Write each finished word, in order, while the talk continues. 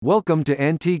Welcome to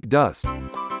Antique Dust.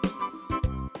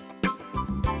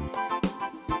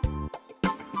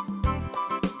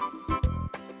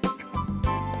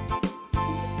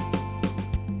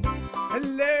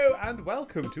 Hello and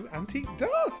welcome to Antique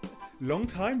Dust. Long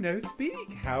time no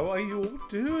speak. How are you all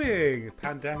doing?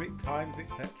 Pandemic times,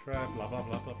 etc. Blah blah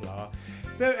blah blah blah.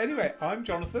 So anyway, I'm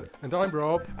Jonathan, And I'm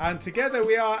Rob. and together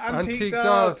we are Antique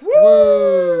Dust. Woo!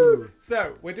 Woo!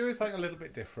 So we're doing something a little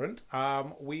bit different.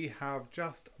 We have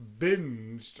just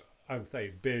binged. I'd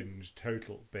say binge,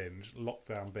 total binge,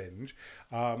 lockdown binge,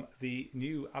 the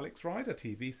new Alex Rider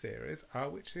TV series,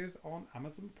 which is on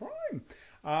Amazon Prime.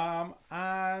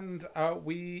 And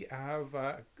we have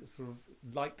sort of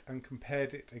liked and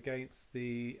compared it against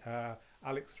the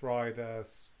Alex Rider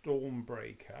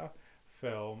Stormbreaker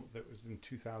film that was in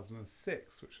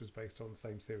 2006, which was based on the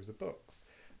same series of books.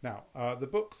 Now, the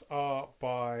books are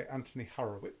by Anthony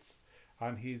Horowitz,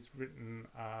 and he's written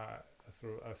a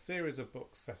series of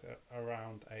books set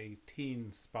around a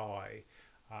teen spy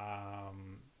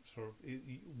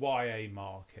YA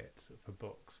market for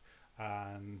books,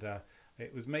 and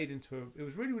it was made into it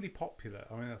was really, really popular.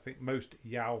 I mean, I think most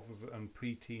yalvs and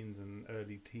preteens and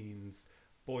early teens,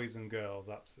 boys and girls,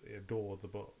 absolutely adore the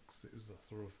books. It was a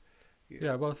sort of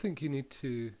Yeah, well, I think you need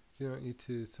to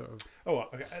sort of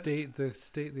okay. state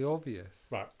the obvious.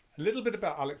 Right. A little bit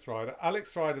about Alex Rider.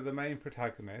 Alex Rider, the main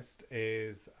protagonist,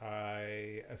 is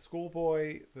a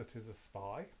schoolboy that is a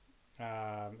spy.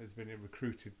 Has been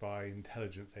recruited by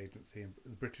intelligence agency, the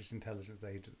British intelligence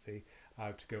agency,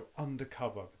 to go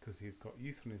undercover because he's got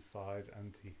youth on his side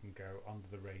and he can go under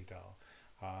the radar.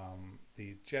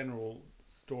 The general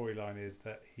storyline is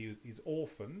that he's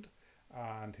orphaned,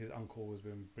 and his uncle has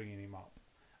been bringing him up,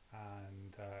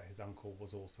 and his uncle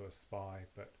was also a spy,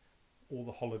 but all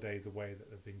the holidays away that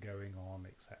have been going on,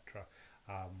 etc.,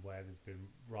 where there's been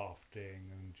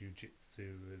rafting and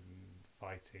jiu-jitsu and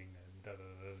fighting and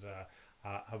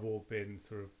have all been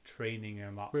sort of training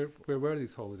him up. Where were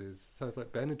these holidays? Sounds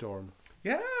like Benidorm.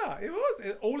 Yeah, it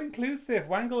was all inclusive,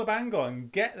 wangle a bangle,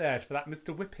 and get there for that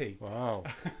Mr. Whippy. Wow.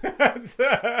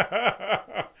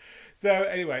 So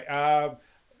anyway,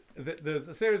 there's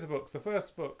a series of books. The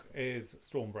first book is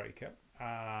Stormbreaker.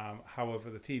 However,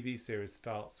 the TV series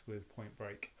starts with Point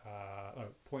Blank,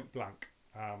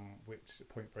 which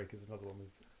Point Break is another one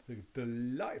with the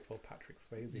delightful Patrick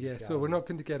Swayze. Yeah, so we're not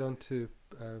going to get on to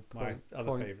my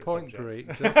other favourite Point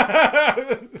subject.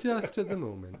 Break just at the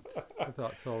moment, if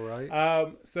that's all right.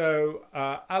 So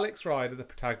Alex Rider, the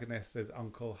protagonist, his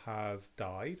uncle has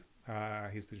died.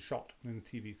 He's been shot in the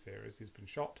TV series. He's been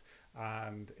shot,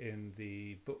 and in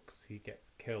the books, he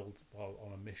gets killed while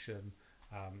on a mission.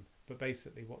 But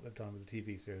basically what they've done with the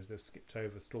TV series, they've skipped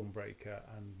over Stormbreaker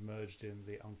and merged in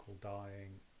the uncle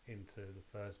dying into the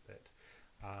first bit.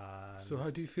 So how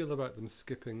do you feel about them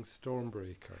skipping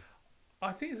Stormbreaker?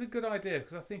 I think it's a good idea,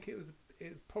 because I think it'd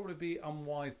probably be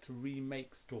unwise to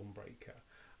remake Stormbreaker,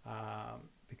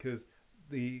 because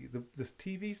this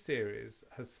TV series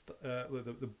has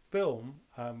the film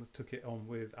took it on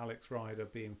with Alex Rider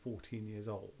being 14 years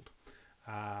old.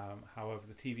 However,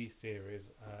 the TV series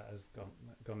has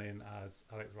gone in as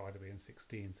Alex Rider being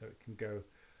 16, so it can go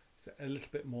a little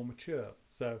bit more mature.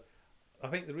 So I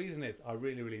think the reason is I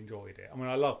really, really enjoyed it. I mean,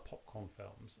 I love popcorn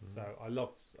films, so I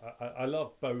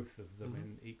love both of them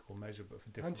in equal measure, but for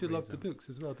different reasons. And you loved the books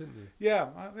as well, didn't you?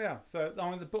 Yeah. So I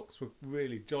mean, the books were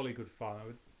really jolly good fun. They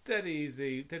were dead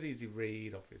easy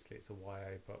read. Obviously, it's a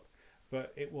YA book,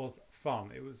 but it was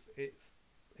fun. It was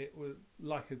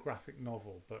like a graphic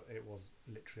novel, but it was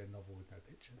literally a novel with no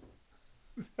pictures.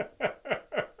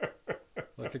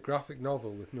 Like a graphic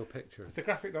novel with no pictures. It's a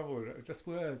graphic novel with just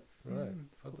words. Right.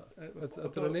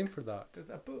 Is there a name for that?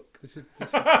 It's a book. They should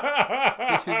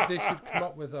come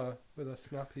up with a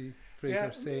snappy phrase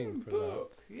or saying for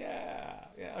book. that.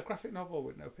 Yeah, a graphic novel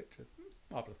with no pictures.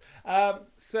 Marvelous.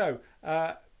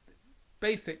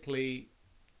 Basically,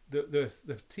 the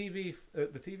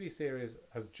TV series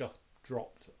has just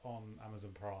dropped on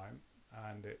Amazon Prime,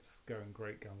 and it's going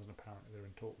great guns, and apparently they're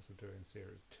in talks of doing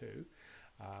series 2.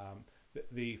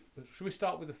 Should we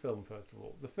start with the film first of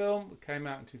all? The film came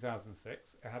out in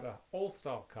 2006. It had an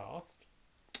all-star cast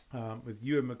with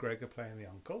Ewan McGregor playing the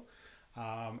uncle.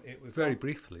 It was very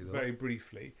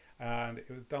briefly, and it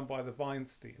was done by the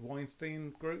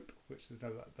Weinstein Group, which is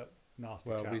that nasty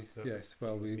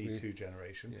chap Me Too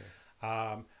generation.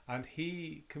 Yeah. And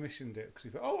he commissioned it because he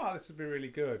thought, oh wow, this would be really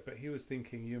good. But he was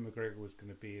thinking Ewan McGregor was going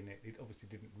to be in it. He obviously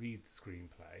didn't read the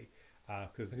screenplay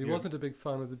because he wasn't a big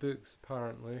fan of the books,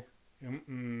 apparently.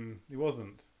 He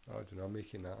wasn't. I don't know. I'm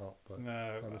making that up, but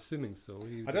No, I'm assuming so.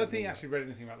 I don't think he actually read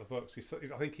anything about the books.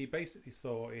 I think he basically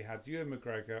saw he had Ewan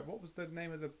McGregor. What was the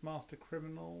name of the master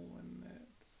criminal in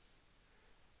it?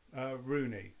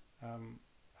 Rooney.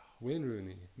 Wayne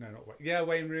Rooney. No, not Wayne. Yeah,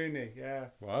 Wayne Rooney. Yeah.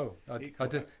 Wow,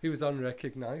 he was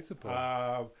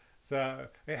unrecognisable. So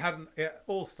it had an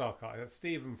all-star cast. It had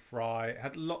Stephen Fry. It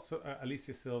had lots of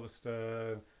Alicia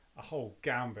Silverstone. A whole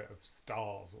gambit of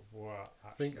stars were.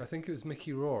 I think it was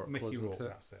Mickey Rourke. Mickey Rourke.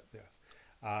 That's it. Yes.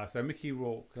 So Mickey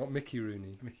Rourke. Not Mickey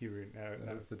Rooney. Mickey Rooney. No,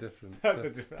 that's a different.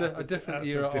 a different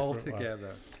era altogether.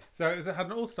 One. So it had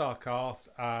an all-star cast,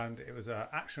 and it was an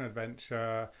action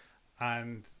adventure,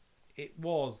 and it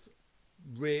was.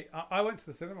 I went to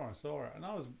the cinema and saw it, and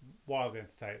I was wildly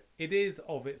entertained. It is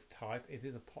of its type. It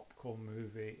is a popcorn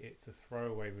movie. It's a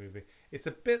throwaway movie. It's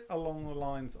a bit along the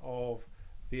lines of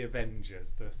the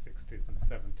Avengers, the 60s and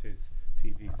 70s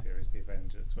TV series, The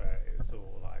Avengers, where it was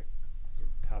all like sort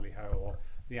of tally-ho, or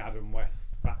the Adam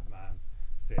West Batman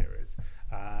series.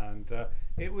 And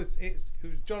it was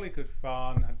jolly good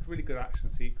fun, had really good action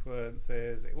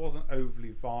sequences. It wasn't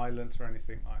overly violent or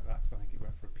anything like that, because I think it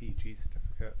went for a PG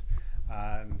certificate.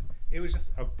 And it was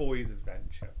just a boy's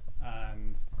adventure.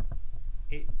 And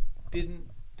it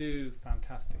didn't do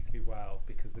fantastically well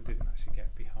because they didn't actually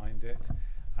get behind it.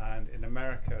 And in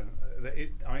America, it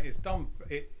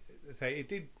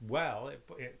did well.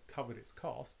 It covered its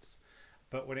costs,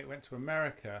 but when it went to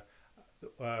America,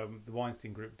 the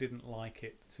Weinstein Group didn't like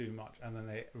it too much, and then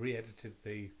they re-edited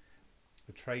the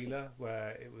trailer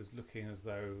where it was looking as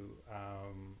though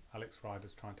Alex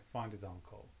Rider's trying to find his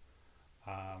uncle.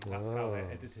 That's how they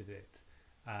edited it.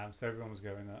 So everyone was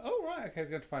going, "Oh right, okay, he's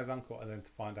going to find his uncle," and then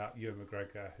to find out Ewan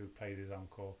McGregor, who played his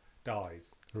uncle,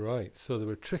 dies. Right, so they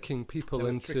were tricking people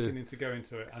into going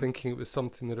into it, thinking it was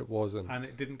something that it wasn't, and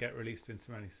it didn't get released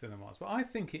into many cinemas. But I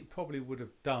think it probably would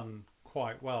have done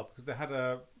quite well because they had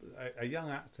a young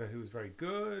actor who was very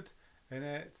good in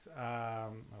it.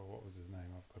 What was his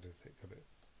name? I've got it.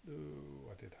 Ooh,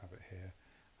 I did have it here.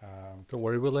 Don't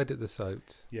worry, we'll edit this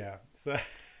out. Yeah, so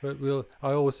but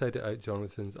I always edit out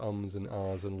Jonathan's ums and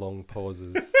ahs and long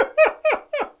pauses.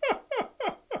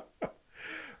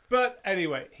 But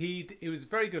anyway, he was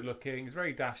very good looking. He was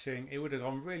very dashing. It would have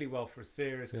gone really well for a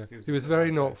series. Yeah. He was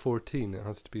very not 14. It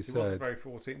has to be said. He wasn't very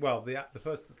 14. Well, the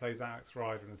person that plays Alex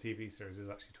Rider in the TV series is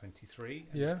actually 23.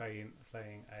 And yeah, he's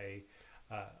playing a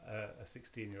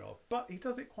 16-year-old. But he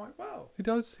does it quite well. He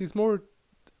does. He's more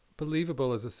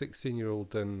believable as a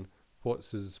 16-year-old than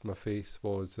my face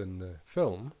was in the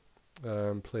film,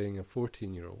 playing a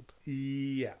 14-year-old.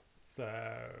 Yeah. So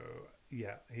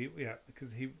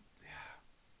because he.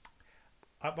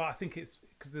 But I think it's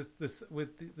because there's this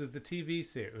with the TV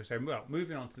series. So, well,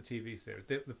 moving on to the TV series,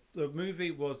 the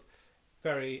movie was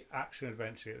very action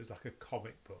adventure. It was like a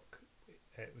comic book.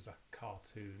 It was a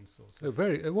cartoon sort of.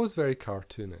 It was very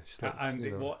cartoonish, and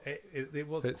it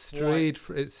was. It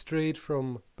strayed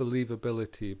from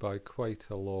believability by quite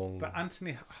a long. But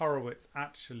Anthony Horowitz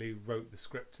actually wrote the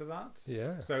script to that.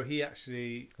 Yeah. So he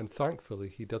actually. And thankfully,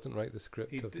 he doesn't write the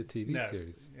script of the TV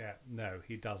series. Yeah, no,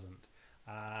 he doesn't.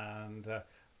 And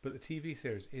but the TV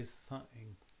series is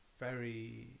something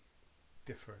very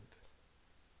different.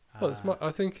 Well,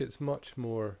 I think it's much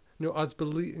more. When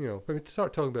we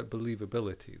start talking about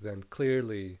believability, then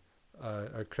clearly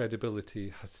our credibility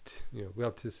has to. We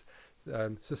have to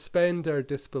suspend our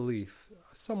disbelief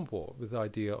somewhat with the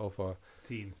idea of a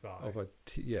teen spy.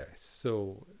 Yes.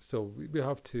 So we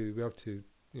have to to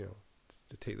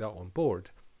take that on board.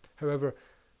 However,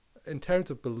 in terms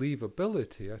of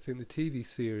believability, I think the TV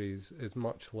series is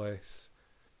much less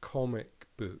comic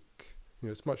book.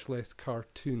 It's much less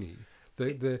cartoony.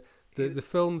 The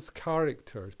film's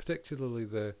characters, particularly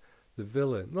the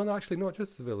villain. Well, actually, not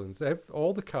just the villains.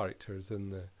 All the characters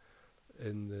in the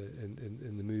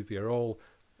movie are all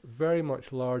very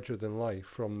much larger than life.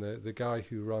 From the guy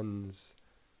who runs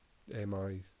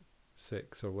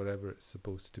MI6 or whatever it's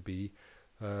supposed to be.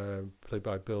 Played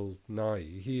by Bill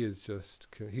Nighy, he's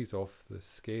off the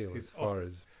scale as far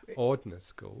as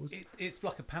oddness goes. It's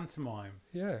like a pantomime.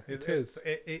 Yeah, it is.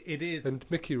 It is. And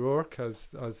Mickey Rourke as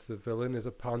the villain is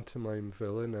a pantomime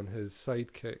villain, and his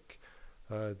sidekick,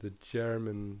 the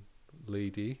German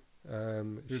lady,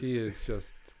 she is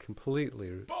just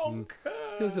completely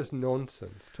it's just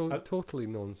nonsense, totally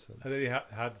nonsense. And then he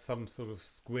had some sort of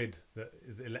squid that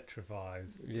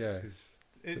electrifies. Yes.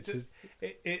 The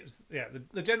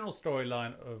general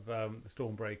storyline of the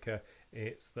Stormbreaker,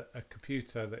 it's a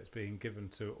computer that's being given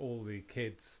to all the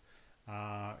kids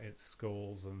at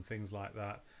schools and things like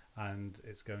that, and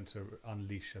it's going to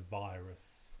unleash a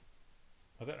virus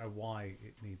I don't know why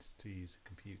it needs to use a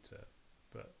computer,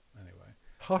 but anyway.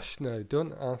 Hush now!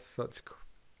 Don't ask such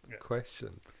Yeah.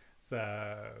 questions.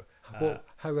 So,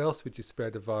 How else would you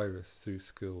spread a virus through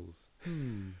schools?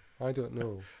 I don't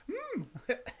know.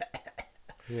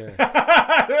 Yeah.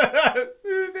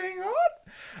 moving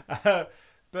on.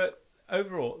 But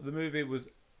overall, the movie was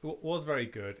very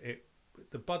good.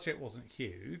 The budget wasn't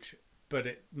huge, but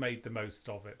it made the most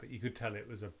of it. But you could tell it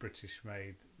was a British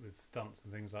made with stunts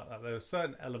and things like that. There were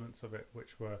certain elements of it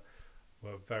which were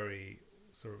very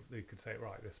sort of, you could say,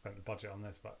 right, they spent the budget on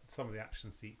this, but some of the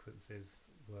action sequences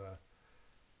were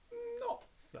not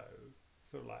so.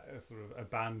 Sort of like a sort of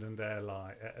abandoned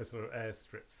airline, a sort of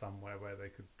airstrip somewhere where they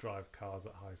could drive cars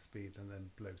at high speed and then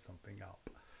blow something up.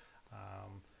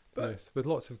 But Yes, with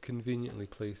lots of conveniently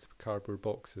placed cardboard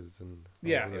boxes and all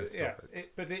yeah, the rest yeah. of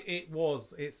it. It was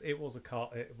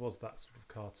that sort of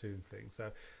cartoon thing.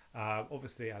 So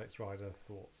obviously Alex Rider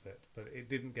thwarts it, but it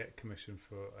didn't get commissioned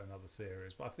for another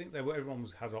series. But I think everyone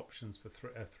had options for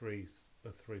a three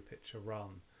picture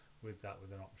run with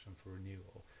an option for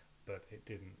renewal, but it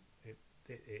didn't.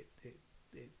 They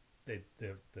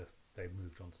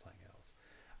moved on to something else.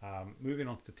 Moving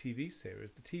on to the TV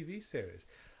series. The TV series.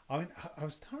 I mean, I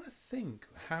was trying to think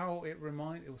how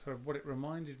what it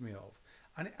reminded me of,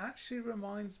 and it actually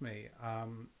reminds me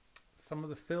some of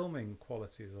the filming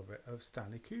qualities of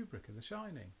Stanley Kubrick in The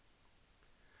Shining.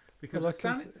 Because with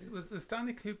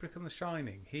Stanley Kubrick in The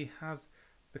Shining, he has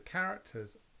the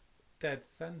characters dead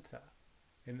center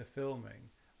in the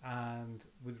filming. And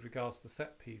with regards to the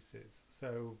set pieces,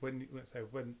 so when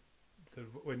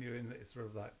you're in this sort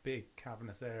of like big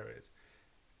cavernous areas,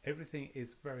 everything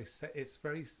is it's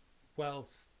very well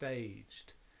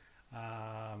staged.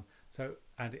 And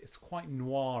it's quite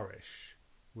noirish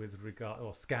with regard,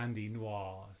 or Scandi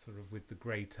noir, sort of with the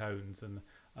grey tones and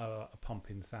a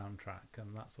pumping soundtrack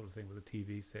and that sort of thing with the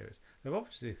TV series. They've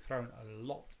obviously thrown a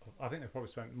lot of. I think they've probably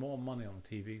spent more money on the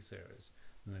TV series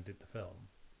than they did the film.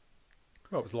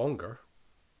 Well, it was longer.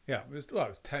 Yeah, it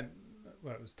was 10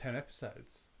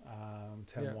 episodes,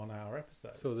 10 1-hour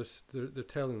episodes. So they're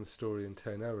telling the story in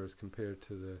 10 hours compared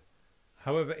to the...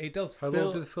 However, it does How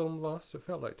long did the film last? It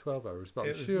felt like 12 hours, but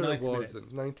I'm sure it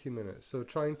wasn't. 90 minutes. So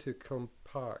trying to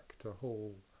compact a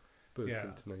whole book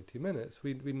into 90 minutes,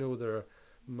 we know there are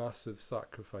massive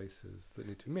sacrifices that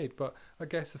need to be made. But I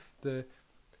guess if the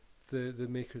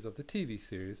makers of the TV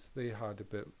series, they had a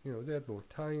bit, they had more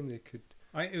time, they could...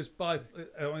 it was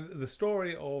the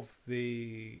story of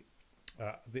the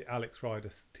Alex Rider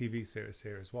TV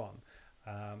series 1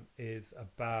 is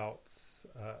about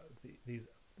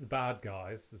the bad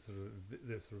guys, the sort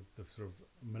of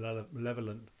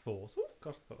malevolent force. Oh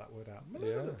gosh, I got that word out.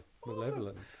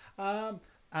 Malevolent.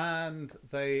 And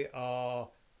they are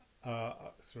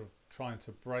sort of trying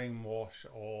to brainwash,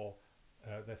 or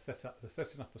they're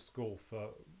setting up a school for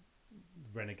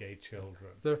renegade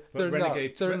children. They're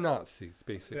Nazis,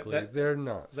 basically. They're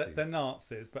Nazis. They're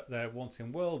Nazis, but they're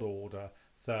wanting world order.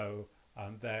 So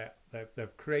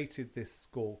they've created this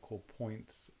school called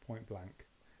Point Blank,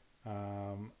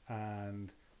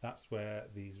 and that's where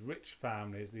these rich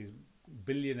families, these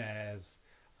billionaires,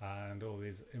 and all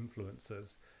these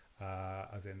influencers,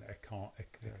 as in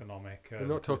economic. We're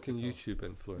not talking YouTube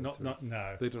influencers.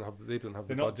 No. They don't have the budget.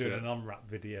 They're not doing an unwrap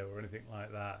video or anything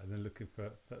like that, and they're looking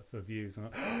for views. And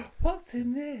what's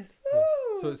in this?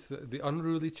 So it's the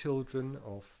unruly children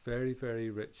of very, very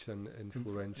rich and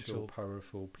influential,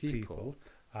 powerful people.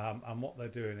 And what they're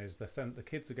doing is the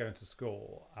kids are going to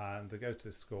school, and they go to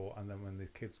this school, and then when the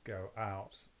kids go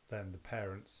out, then the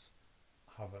parents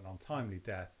have an untimely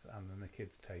death, and then the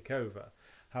kids take over.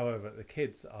 However, the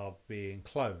kids are being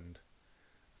cloned,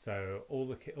 so all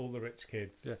the rich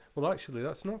kids. Yeah. Well, actually,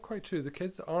 that's not quite true. The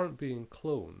kids aren't being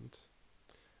cloned.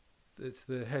 It's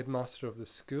the headmaster of the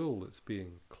school that's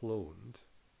being cloned.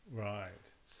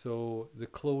 Right. So the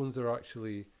clones are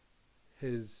actually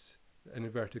his, in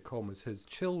inverted commas, his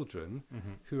children,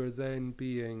 who are then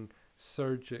being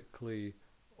surgically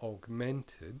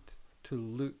augmented to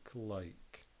look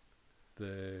like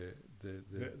the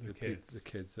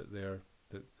kids that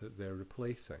they're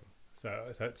replacing.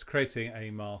 So it's creating a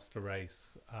master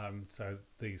race. So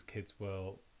these kids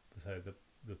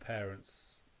the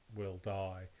parents will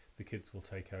die. The kids will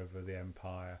take over the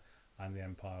empire, and the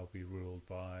empire will be ruled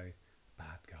by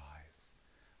bad guys.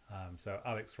 So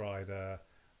Alex Rider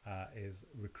is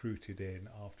recruited in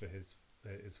after his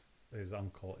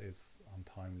uncle is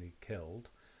untimely killed,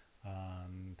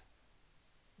 and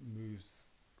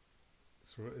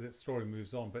the story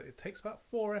moves on. But it takes about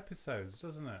 4 episodes,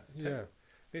 doesn't it? Yeah.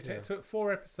 It Yeah. took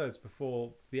 4 episodes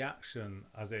before the action,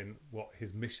 as in what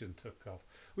his mission, took off,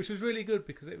 which was really good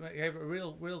because it gave a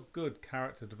real good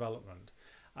character development.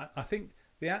 I think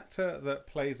the actor that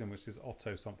plays him, which is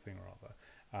Otto something or other,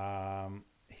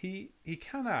 he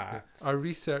can act. Our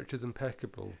research is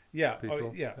impeccable. Yeah,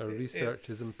 People. yeah. Our research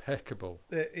is impeccable.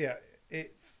 Yeah,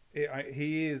 he's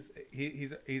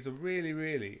a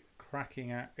really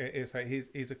cracking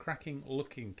he's a cracking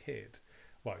looking kid.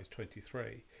 Well, he's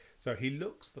 23, so he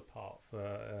looks the part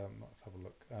for. Let's have a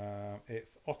look.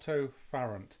 It's Otto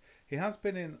Farrant. He has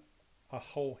been in a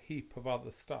whole heap of other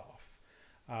stuff,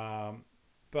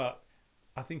 but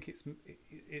I think it's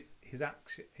his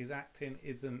acting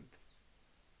isn't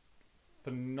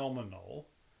phenomenal.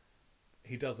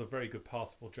 He does a very good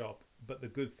passable job, but the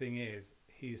good thing is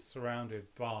he's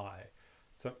surrounded by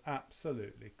some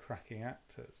absolutely cracking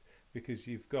actors, because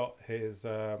you've got his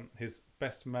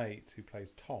best mate who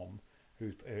plays Tom,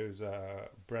 who's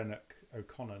Brennock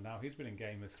O'Connor. Now he's been in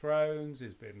Game of Thrones.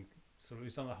 He's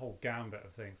done the whole gambit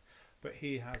of things, but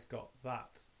he has got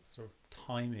that sort of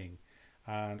timing,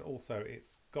 and also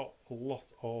it's got a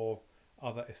lot of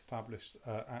other established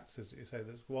actors. You say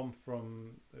there's one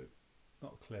from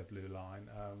not Clear Blue Line.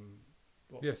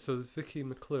 Yeah, so there's Vicky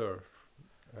McClure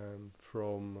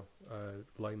from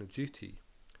Line of Duty.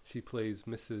 She plays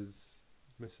Mrs.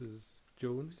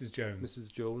 Jones.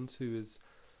 Mrs. Jones, who is,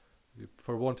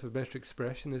 for want of a better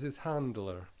expression, is his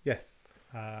handler. Yes,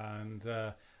 and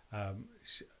the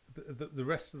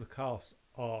rest of the cast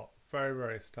are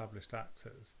very established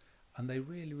actors, and they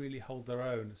really hold their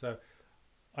own. So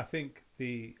I think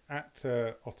the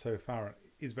actor Otto Farrant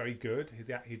is very good.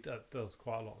 He does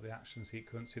quite a lot of the action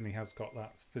sequence, and he has got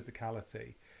that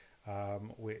physicality,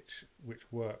 which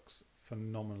works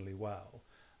phenomenally well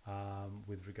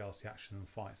with regards to action and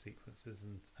fight sequences,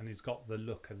 and he's got the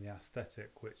look and the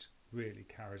aesthetic which really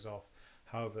carries off.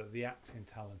 However, the acting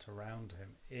talent around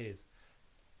him is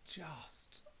it's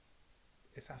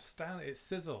outstanding. It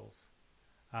sizzles.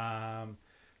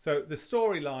 So the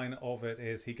storyline of it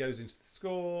is he goes into the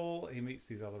school, he meets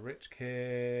these other rich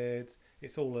kids.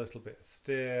 It's all a little bit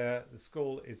austere. The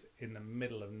school is in the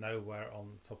middle of nowhere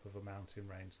on the top of a mountain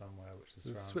range somewhere, which is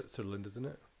It's Switzerland, isn't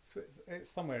it? It's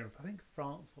somewhere in, I think,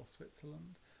 France or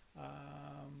Switzerland.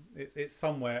 It's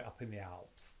somewhere up in the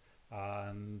Alps,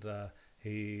 and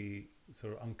he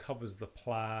sort of uncovers the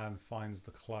plan, finds the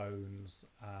clones,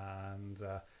 and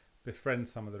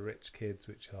befriends some of the rich kids,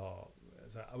 which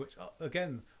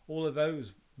again, all of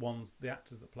those ones, the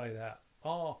actors that play there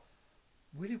are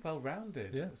really well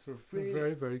rounded. Yeah, sort of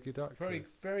really very good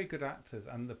actors. very good actors,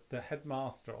 and the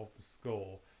headmaster of the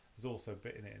school has also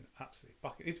been in absolutely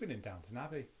bucket. He's been in Downton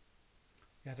Abbey.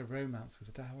 He had a romance with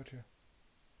a dowager.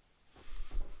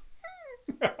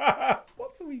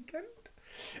 What's a weekend?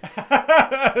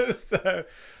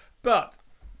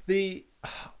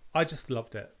 I just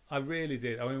loved it. I really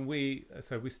did. I mean, we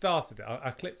started it.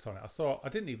 I clicked on it. I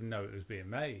didn't even know it was being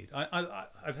made.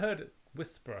 I'd heard it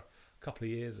whisper a couple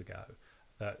of years ago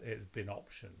that it had been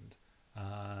optioned,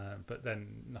 but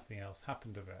then nothing else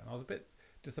happened of it. And I was a bit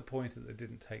disappointed that they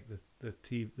didn't take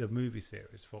the movie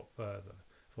series further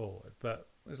forward. But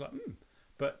it was like,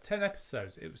 But 10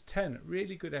 episodes. It was 10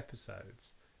 really good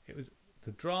episodes.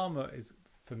 The drama is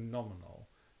phenomenal.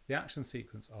 The action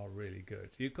sequence are really good.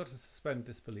 You've got to suspend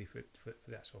disbelief for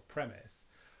the actual premise.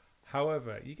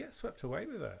 However, you get swept away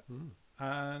with it.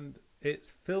 And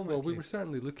it's filming. Well, we were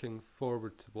certainly looking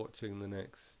forward to watching the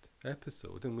next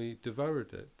episode, and we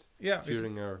devoured it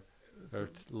during our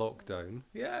lockdown.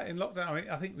 Yeah, in lockdown. I mean,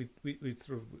 I think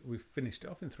we finished it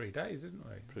off in 3 days, didn't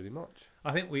we? Pretty much.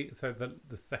 I think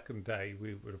the second day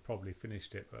we would have probably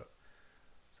finished it, but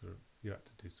sort of you had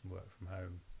to do some work from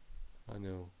home. I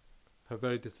know. How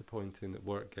very disappointing that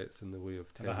work gets in the way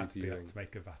of And I had to be viewing. able to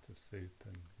make a vat of soup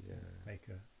and make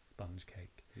a sponge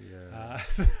cake. Yeah.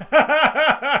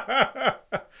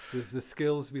 The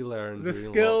skills we learned. The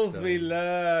during skills lockdown. we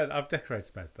learned. I've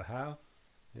decorated most of the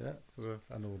house. Yeah.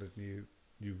 And ordered new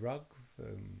rugs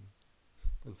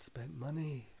And spent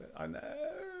money. I know,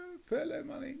 furlough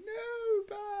money, no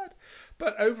bad.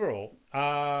 But overall,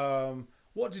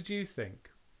 what did you think?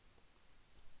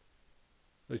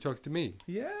 Are you talking to me?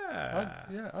 Yeah.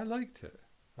 I liked it.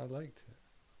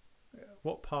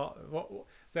 What part? What?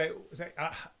 So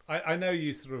I know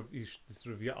you sort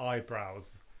of your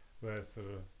eyebrows were sort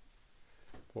of.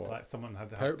 What? Like someone had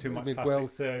to have too much plastic well,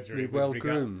 surgery. Well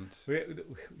groomed.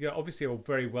 Yeah, obviously you're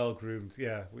very well groomed.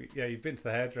 Yeah, you've been to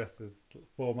the hairdressers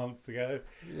 4 months ago.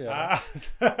 Yeah.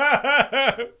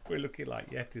 We're looking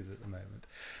like Yetis at the moment.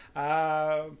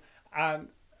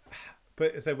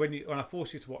 But so when I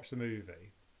forced you to watch the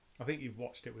movie, I think you've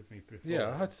watched it with me before. Yeah,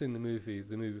 I had seen the movie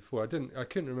before. I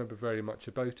couldn't remember very much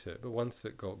about it, but once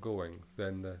it got going,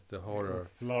 then the horror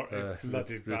It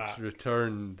flooded back.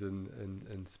 returned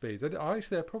in spades. I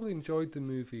probably enjoyed the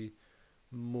movie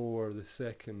more the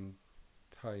second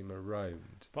time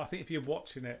around. But I think if you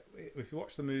watch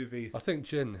the movie, I think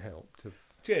gin helped.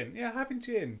 gin, having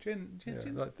gin,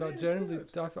 that generally,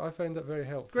 I find that very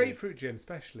helpful. grapefruit gin,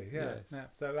 especially, yeah. Yes. Yeah.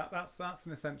 So that's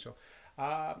an essential.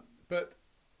 But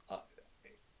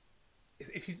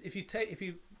if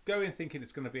you go in thinking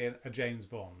it's going to be a James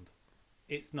Bond,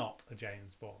 it's not a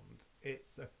James Bond.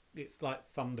 It's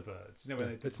like Thunderbirds. You know when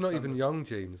they did It's not even young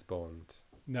James Bond.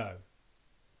 No.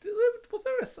 Was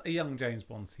there a young James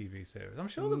Bond TV series? I'm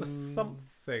sure there was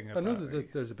something. I know about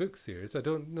that there's a book series. I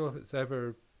don't know if it's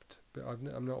ever.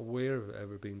 I'm not aware of it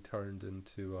ever being turned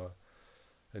into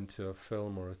a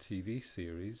film or a TV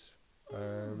series. I'll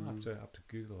have to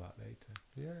Google that later.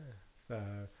 Yeah. So,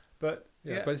 but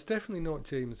but it's definitely not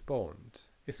James Bond.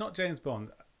 It's not James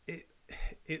Bond.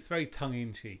 It's very tongue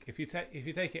in cheek. If you take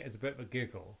it as a bit of a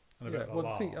giggle and a bit of a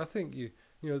laugh. I think you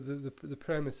know the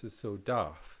premise is so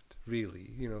daft.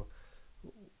 Really,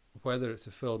 whether it's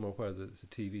a film or whether it's a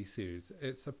TV series,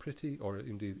 it's a pretty, or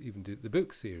indeed even the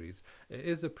book series, it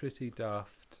is a pretty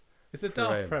daft. It's a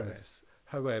daft premise.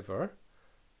 However,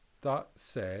 that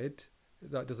said,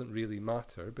 that doesn't really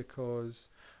matter because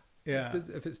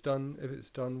if it's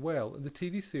done well, the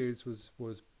TV series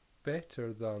was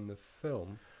better than the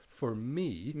film for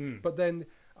me. But then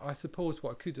I suppose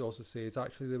what I could also say is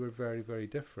actually they were very, very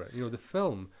different. The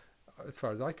film, as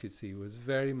far as I could see, was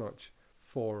very much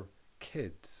for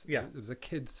kids. Yeah. It was a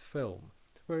kids' film.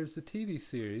 Whereas the TV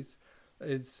series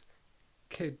is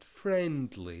kid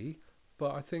friendly,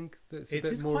 but I think that it's a bit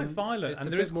more... It is quite violent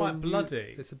and there is quite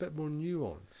bloody. It's a bit more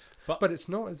nuanced. But it's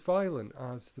not as violent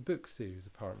as the book series,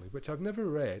 apparently, which I've never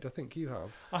read. I think you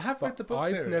have. I have read the book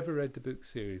series. I've never read the book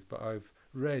series, but I've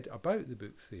read about the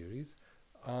book series,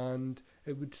 and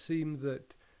it would seem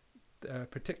that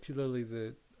particularly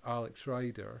the Alex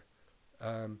Rider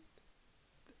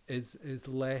is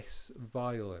less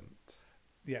violent,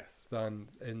 yes, than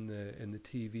in the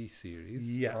TV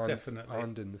series, definitely,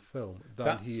 and in the film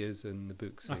than he is in the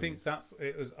book series. I think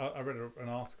I read an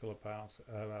article about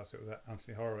it with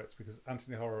Anthony Horowitz, because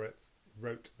Anthony Horowitz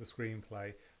wrote the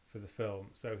screenplay for the film,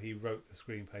 so he wrote the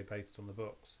screenplay based on the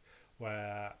books,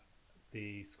 where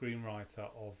the screenwriter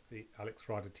of the Alex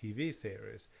Rider TV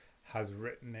series has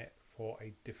written it for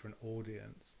a different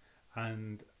audience,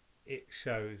 and it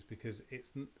shows because it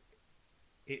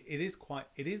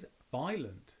is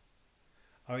violent.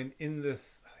 I mean, in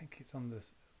this, I think it's on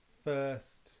this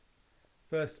first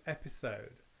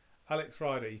episode, Alex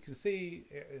Rider, you can see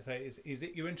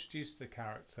you're introduced to the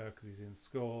character because he's in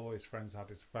school. His friends had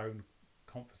his phone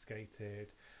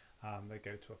confiscated. They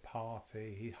go to a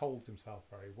party. He holds himself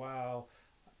very well.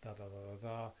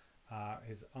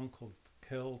 His uncle's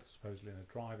killed, supposedly in a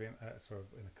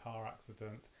car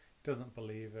accident. He doesn't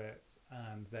believe it,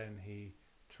 and then he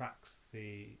tracks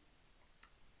the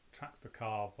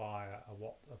car via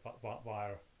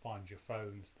a find your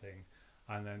phones thing,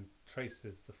 and then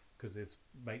traces because his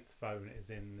mate's phone is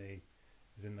in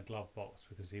the glove box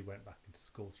because he went back into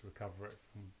school to recover it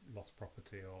from lost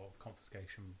property or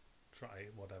confiscation tray,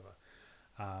 whatever.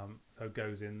 So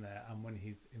goes in there, and when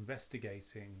he's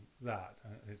investigating that,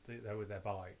 they're with their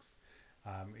bikes,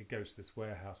 he goes to this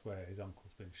warehouse where his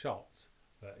uncle's been shot,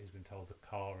 but he's been told the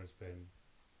car has been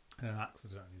in an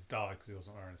accident and he's died because he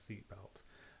wasn't wearing a seatbelt.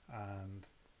 And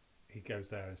he goes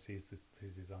there and sees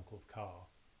his uncle's car,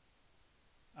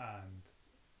 and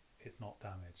it's not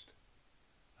damaged.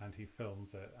 And he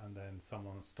films it, and then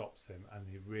someone stops him, and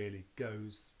he really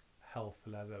goes hell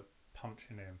for leather,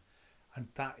 punching him, and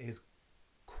that is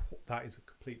a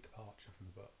complete departure from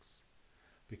the books,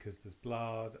 because there's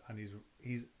blood, and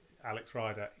he's Alex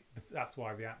Rider. That's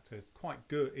why the actor is quite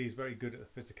good. He's very good at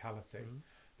the physicality,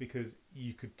 because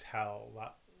you could tell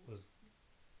that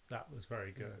was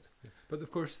very good. Yeah. But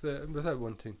of course, without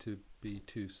wanting to be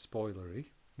too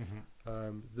spoilery,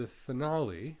 the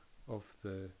finale of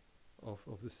the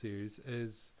series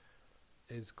is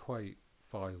quite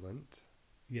violent.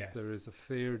 Yes, there is a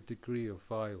fair degree of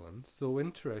violence. Though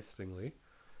interestingly,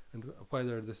 and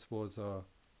whether this was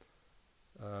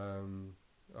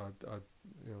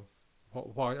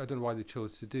why I don't know why they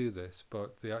chose to do this,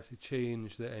 but they actually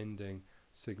changed the ending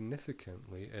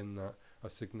significantly in that a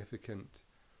significant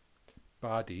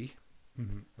baddie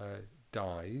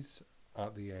dies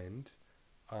at the end,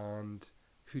 and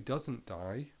who doesn't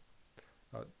die,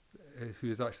 who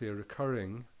is actually a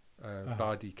recurring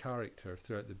baddie character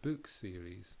throughout the book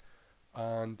series,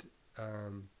 and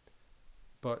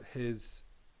but his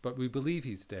but we believe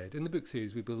he's dead. In the book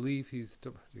series, we believe he's... It's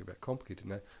a bit complicated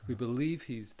now. We believe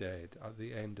he's dead at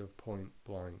the end of Point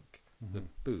Blank, the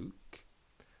book,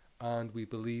 and we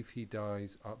believe he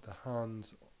dies at the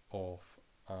hands of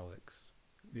Alex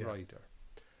Rider.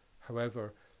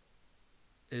 However,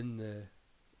 in the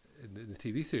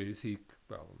TV series, he's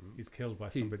killed by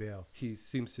somebody else. He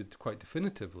seems to quite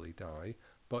definitively die,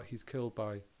 but he's killed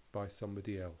by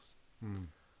somebody else.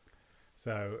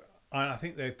 So I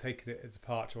think they've taken it as a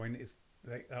departure. I mean,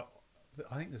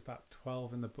 I think there's about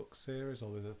 12 in the book series,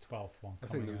 or there's a 12th one coming out.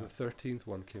 I think there was a 13th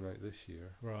one came out this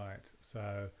year. Right.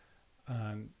 So,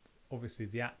 and obviously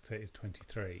the actor is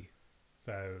 23,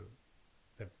 so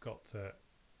they've got to...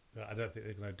 I don't think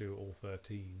they're going to do all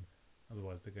 13.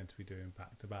 Otherwise, they're going to be doing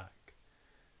back to back.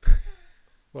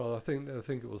 Well, I think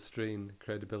it will strain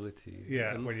credibility.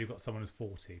 Yeah, when you've got someone who's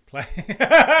 40 playing.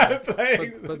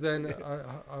 But then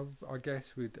I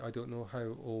guess I don't know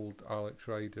how old Alex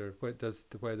Rider.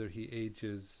 Whether he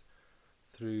ages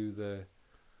through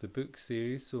the book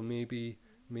series. So maybe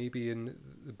in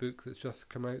the book that's just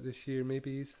come out this year,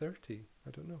 maybe he's 30.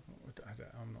 I don't know.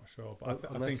 I'm not sure, but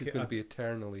I think he's going to be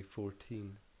eternally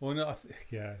 14. Well, no,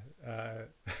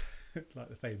 like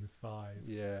the famous 5.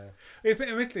 Yeah.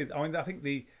 Admittedly, I mean, I think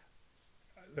the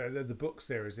book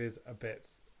series is a bit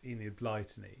Enid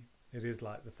Blyton-y. It is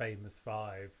like the famous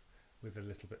 5 with a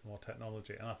little bit more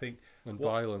technology, and I think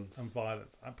violence,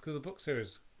 because the book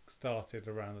series started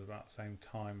around about the same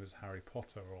time as Harry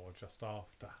Potter, or just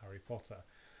after Harry Potter,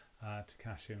 to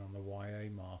cash in on the YA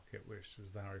market, which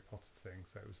was the Harry Potter thing.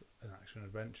 So it was an action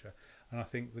adventure. And I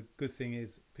think the good thing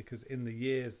is, because in the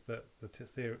years that the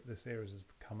series has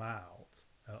come out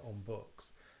on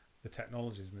books, the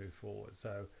technology's moved forward.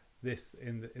 So this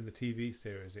in the TV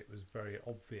series, it was very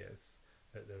obvious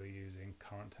that they were using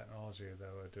current technology. They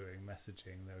were doing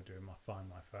messaging. They were doing Find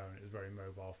My Phone. It was very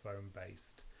mobile phone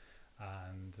based,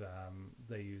 and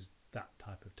they used that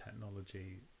type of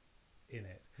technology in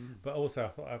it. But also, I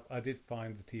thought I did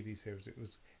find the TV series,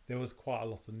 there was quite a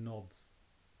lot of nods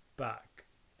back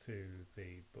to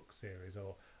the book series,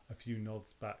 or a few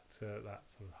nods back to that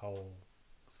sort of whole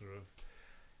sort of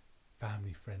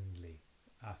family friendly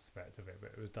aspect of it,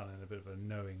 but it was done in a bit of a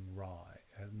knowing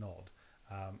nod,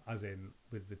 as in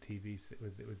with the TV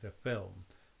with the film,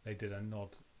 they did a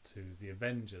nod to the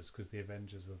Avengers, because the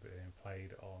Avengers were being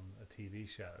played on a TV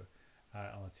show,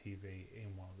 on a TV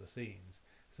in one of the scenes.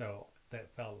 So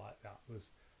that felt like that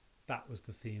was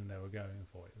the theme they were going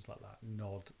for. It was like that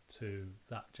nod to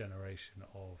that generation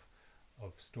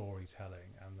of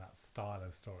storytelling and that style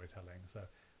of storytelling. So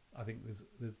I think there's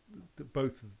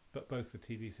both the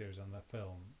TV series and the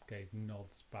film gave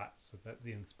nods back to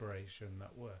the inspiration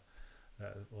that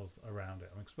was around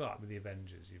it. I mean, 'cause like with the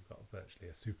Avengers, you've got virtually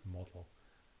a supermodel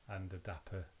and a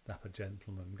dapper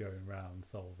gentleman going around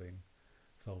solving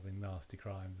nasty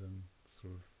crimes and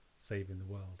sort of saving the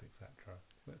world, etc.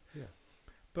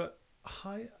 But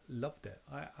I loved it.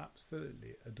 I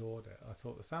absolutely adored it. I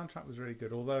thought the soundtrack was really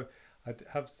good, although I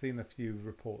have seen a few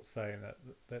reports saying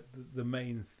that the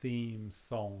main theme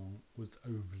song was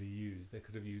overly used. They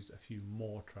could have used a few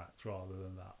more tracks rather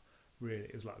than that. Really,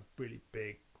 it was like really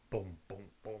big boom,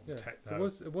 boom, boom, techno.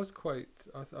 It was quite.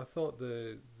 I thought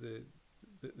the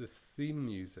theme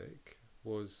music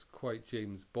was quite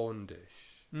James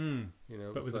Bondish. You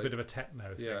know, but with a bit of a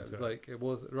techno thing. Yeah, it was like it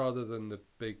was, rather than the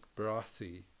big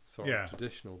brassy sort of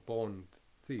traditional Bond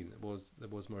theme. It was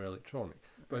more electronic,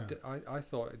 but I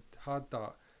thought it had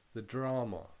the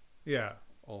drama. Yeah.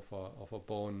 Of a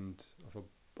Bond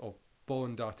of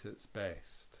Bond at its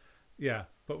best. Yeah,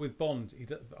 but with Bond,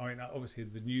 I mean, obviously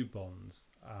the new Bonds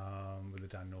with the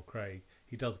Daniel Craig,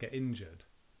 he does get injured,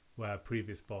 where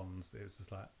previous Bonds it was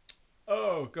just like,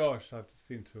 oh gosh, I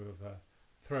seem to have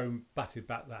batted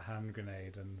back that hand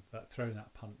grenade and thrown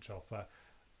that punch off.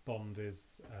 Bond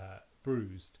is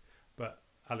bruised, but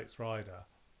Alex Rider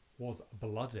was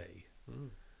bloody,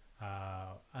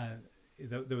 and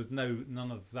there was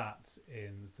none of that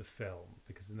in the film,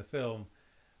 because in the film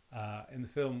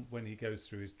when he goes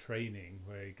through his training,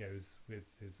 where he goes with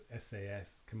his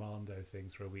SAS commando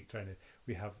things for a week training,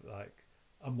 we have like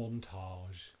a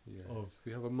montage. Yes,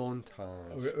 we have a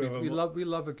montage. We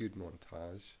love a good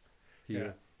montage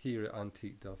here at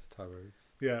Antique Dust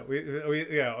Towers. Yeah,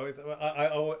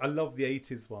 I love the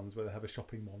 80s ones where they have a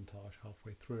shopping montage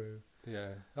halfway through.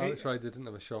 Yeah, Alex Rider didn't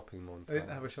have a shopping montage. They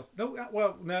didn't have a shop. No,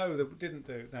 well, no, they didn't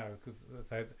do because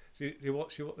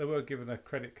they were given a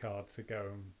credit card to go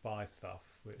and buy stuff.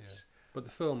 But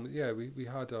the film, we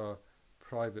had a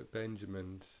Private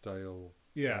Benjamin style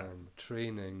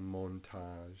training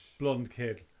montage. Blonde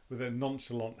kid with a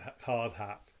nonchalant hard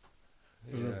hat.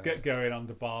 sort of get going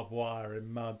under barbed wire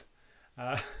in mud.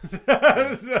 And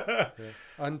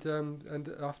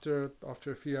after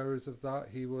a few hours of that,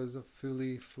 he was a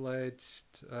fully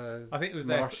fledged I think it was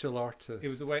martial artist. It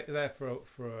was there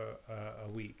for a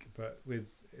week, but with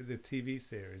the TV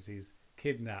series, he's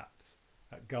kidnapped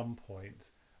at gunpoint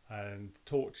and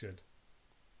tortured.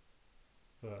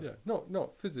 Yeah,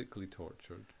 not physically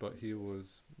tortured, but he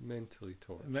was mentally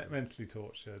tortured. Mentally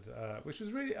tortured, which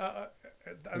was really.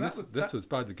 This was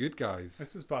by the good guys.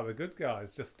 This was by the good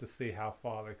guys, just to see how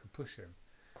far they could push him.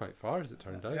 Quite far, as it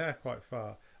turned out. Yeah, quite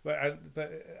far. But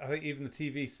I think even in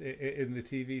the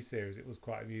TV series, it was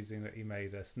quite amusing that he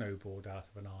made a snowboard out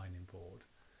of an ironing board.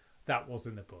 That was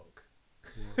in the book.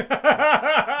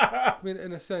 Yeah. I mean,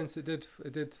 in a sense, it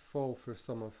did fall for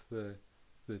some of the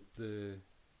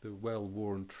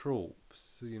well-worn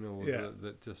tropes,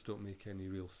 that just don't make any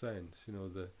real sense.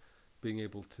 The being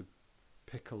able to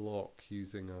pick a lock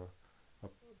using a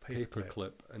paper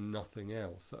clip and nothing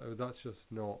else. That's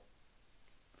just not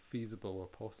feasible or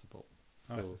possible.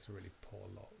 Unless it's a really poor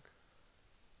lock.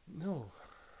 No,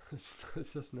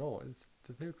 it's just not.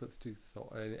 The paper clip's too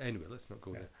soft. Anyway, let's not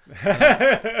go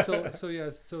there. So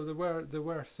there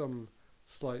were some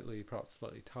perhaps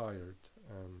slightly tired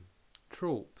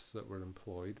tropes that were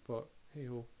employed, but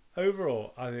hey-ho.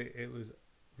 Overall, I think it was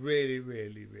really,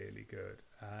 really, really good,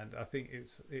 and I think it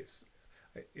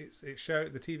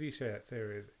showed the TV show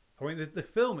series. I mean, the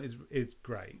film is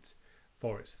great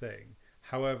for its thing.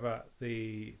 However,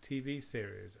 the TV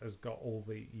series has got all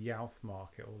the youth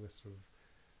market, all this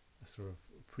sort of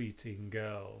preteen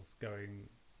girls going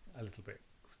a little bit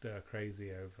stir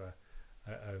crazy over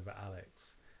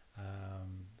Alex.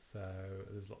 So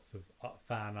there's lots of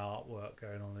fan artwork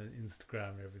going on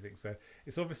Instagram and everything. So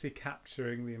it's obviously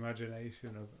capturing the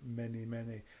imagination of many,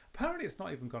 many. Apparently, it's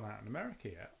not even gone out in America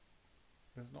yet.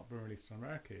 It's not been released in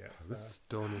America yet. So.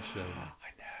 Astonishing.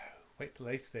 I know. Wait till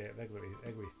they see it. They're going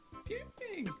to be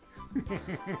fuming.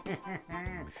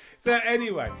 So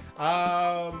anyway,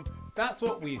 that's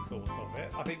what we thought of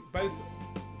it. I think both.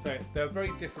 So they're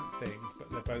very different things, but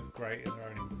they're both great in their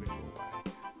own individual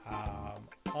way.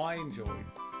 I enjoyed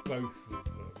both of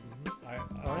them.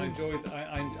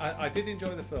 I did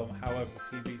enjoy the film. However,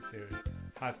 the TV series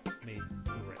had me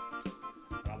gripped.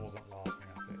 And I wasn't laughing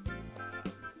at it.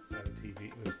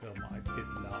 With the film, I did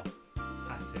laugh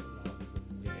at it rather than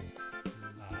with it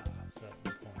at certain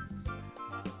points.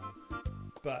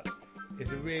 But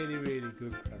it's a really, really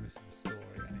good premise of a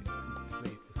story, and it's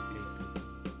complete escapism.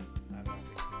 And I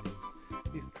think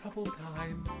in these troubled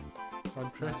times.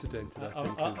 Unprecedented, I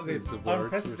think, is the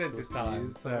word unprecedented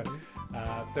times. So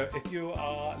if you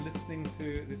are listening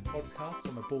to this podcast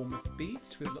on a Bournemouth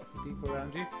beach with lots of people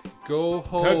around you, go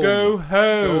home. Go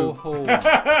home. Go home.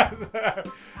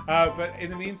 But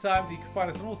in the meantime, you can find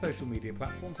us on all social media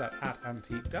platforms at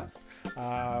Antique Dust.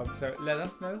 So let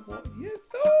us know what you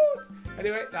thought.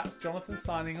 Anyway, that's Jonathan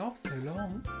signing off. So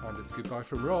long. And it's goodbye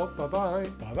from Rob. Bye-bye.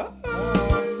 Bye-bye.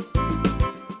 Bye.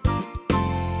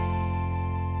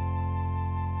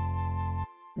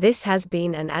 This has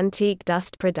been an Antique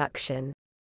Dust production.